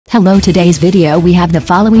Hello, today's video we have the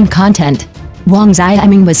following content. Huang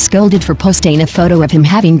Xiaoming was scolded for posting a photo of him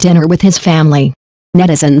having dinner with his family.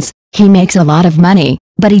 Netizens, he makes a lot of money,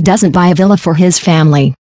 but he doesn't buy a villa for his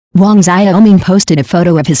family. Huang Xiaoming posted a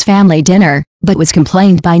photo of his family dinner, but was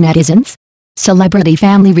complained by netizens. Celebrity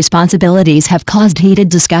family responsibilities have caused heated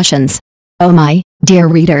discussions. Oh my, dear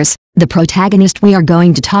readers, the protagonist we are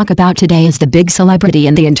going to talk about today is the big celebrity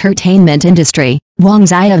in the entertainment industry, Huang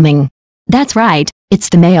Xiaoming. That's right, it's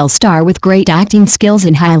the male star with great acting skills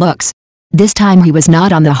and high looks. This time he was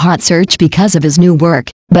not on the hot search because of his new work,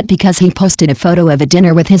 but because he posted a photo of a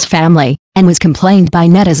dinner with his family, and was complained by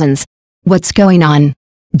netizens. What's going on?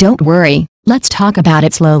 Don't worry, let's talk about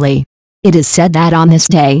it slowly. It is said that on this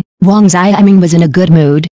day, Huang Xiaoming was in a good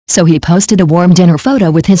mood, so he posted a warm dinner photo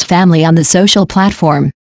with his family on the social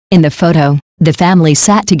platform. In the photo, the family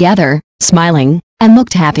sat together, smiling, and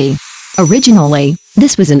looked happy. Originally,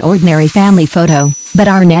 this was an ordinary family photo, but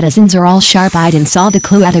our netizens are all sharp-eyed and saw the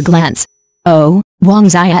clue at a glance. Oh, Huang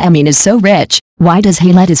Xiaoming is so rich, why does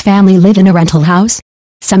he let his family live in a rental house?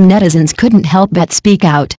 Some netizens couldn't help but speak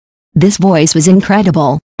out. This voice was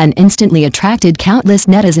incredible, and instantly attracted countless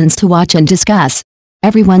netizens to watch and discuss.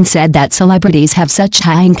 Everyone said that celebrities have such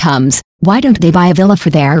high incomes, why don't they buy a villa for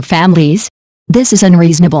their families? This is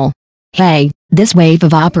unreasonable. Hey, this wave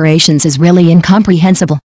of operations is really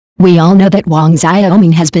incomprehensible. We all know that Huang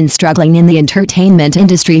Xiaoming has been struggling in the entertainment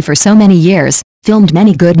industry for so many years, filmed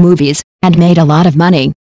many good movies, and made a lot of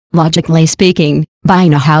money. Logically speaking,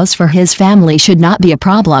 buying a house for his family should not be a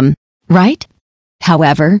problem, right?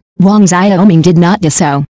 However, Huang Xiaoming did not do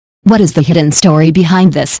so. What is the hidden story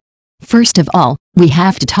behind this? First of all, we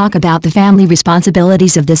have to talk about the family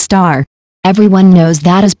responsibilities of this star. Everyone knows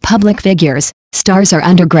that as public figures, stars are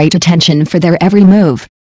under great attention for their every move.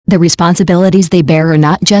 The responsibilities they bear are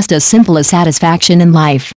not just as simple as satisfaction in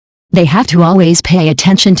life. They have to always pay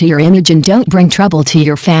attention to your image and don't bring trouble to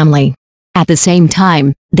your family. At the same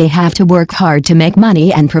time, they have to work hard to make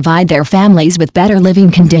money and provide their families with better living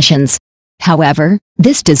conditions. However,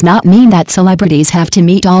 this does not mean that celebrities have to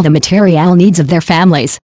meet all the material needs of their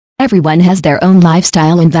families. Everyone has their own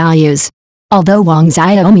lifestyle and values. Although Huang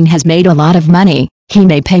Xiaoming has made a lot of money, he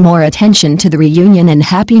may pay more attention to the reunion and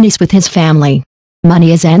happiness with his family.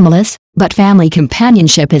 Money is endless, but family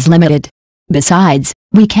companionship is limited. Besides,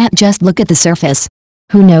 we can't just look at the surface.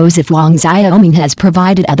 Who knows if Huang Xiaoming has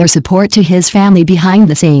provided other support to his family behind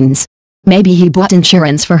the scenes? Maybe he bought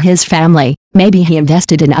insurance for his family, maybe he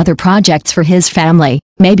invested in other projects for his family,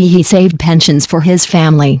 maybe he saved pensions for his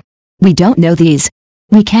family. We don't know these.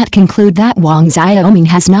 We can't conclude that Huang Xiaoming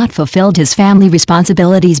has not fulfilled his family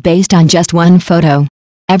responsibilities based on just one photo.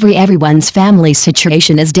 Everyone's family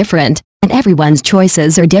situation is different, and everyone's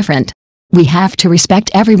choices are different. We have to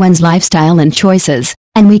respect everyone's lifestyle and choices,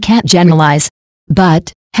 and we can't generalize.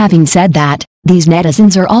 But, having said that, these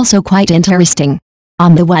netizens are also quite interesting.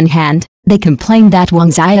 On the one hand, they complain that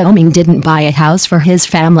Huang Xiaoming didn't buy a house for his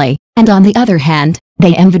family, and on the other hand,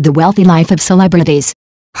 they envied the wealthy life of celebrities.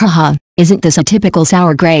 Haha, isn't this a typical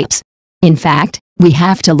sour grapes? In fact, we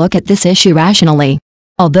have to look at this issue rationally.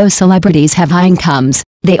 Although celebrities have high incomes,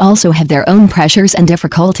 they also have their own pressures and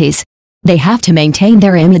difficulties. They have to maintain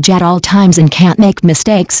their image at all times and can't make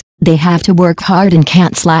mistakes, they have to work hard and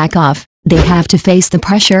can't slack off, they have to face the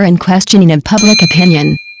pressure and questioning of public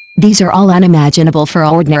opinion. These are all unimaginable for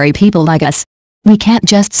ordinary people like us. We can't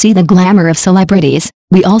just see the glamour of celebrities,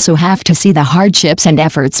 we also have to see the hardships and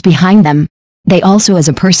efforts behind them. They also as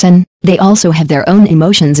a person, they also have their own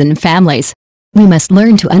emotions and families. We must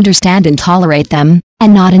learn to understand and tolerate them,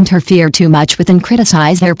 and not interfere too much with and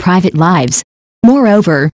criticize their private lives.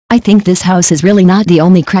 Moreover, I think this house is really not the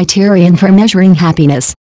only criterion for measuring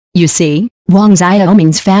happiness. You see, Huang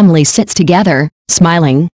Xiaoming's family sits together,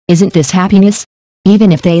 smiling, isn't this happiness?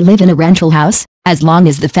 Even if they live in a rental house, as long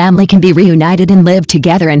as the family can be reunited and live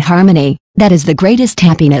together in harmony, that is the greatest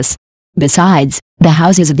happiness. Besides, the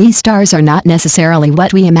houses of these stars are not necessarily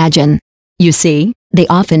what we imagine. You see, they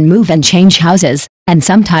often move and change houses, and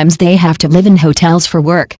sometimes they have to live in hotels for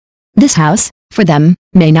work. This house, for them,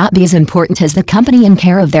 may not be as important as the company and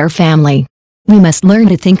care of their family. We must learn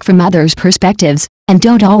to think from others' perspectives, and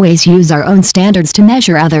don't always use our own standards to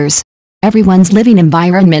measure others. Everyone's living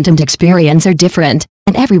environment and experience are different,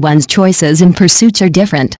 and everyone's choices and pursuits are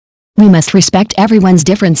different. We must respect everyone's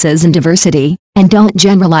differences and diversity, and don't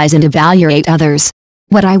generalize and evaluate others.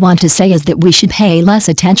 What I want to say is that we should pay less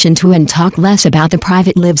attention to and talk less about the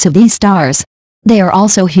private lives of these stars. They are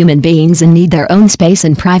also human beings and need their own space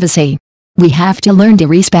and privacy. We have to learn to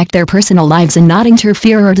respect their personal lives and not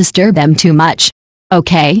interfere or disturb them too much.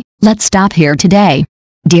 Okay, let's stop here today.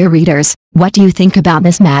 Dear readers, what do you think about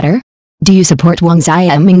this matter? Do you support Huang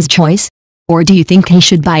Xiaoming's choice? Or do you think he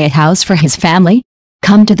should buy a house for his family?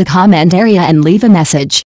 Come to the comment area and leave a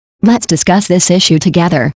message. Let's discuss this issue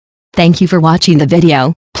together. Thank you for watching the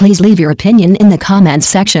video. Please leave your opinion in the comments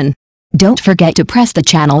section. Don't forget to press the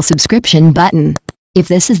channel subscription button. If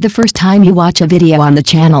this is the first time you watch a video on the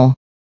channel,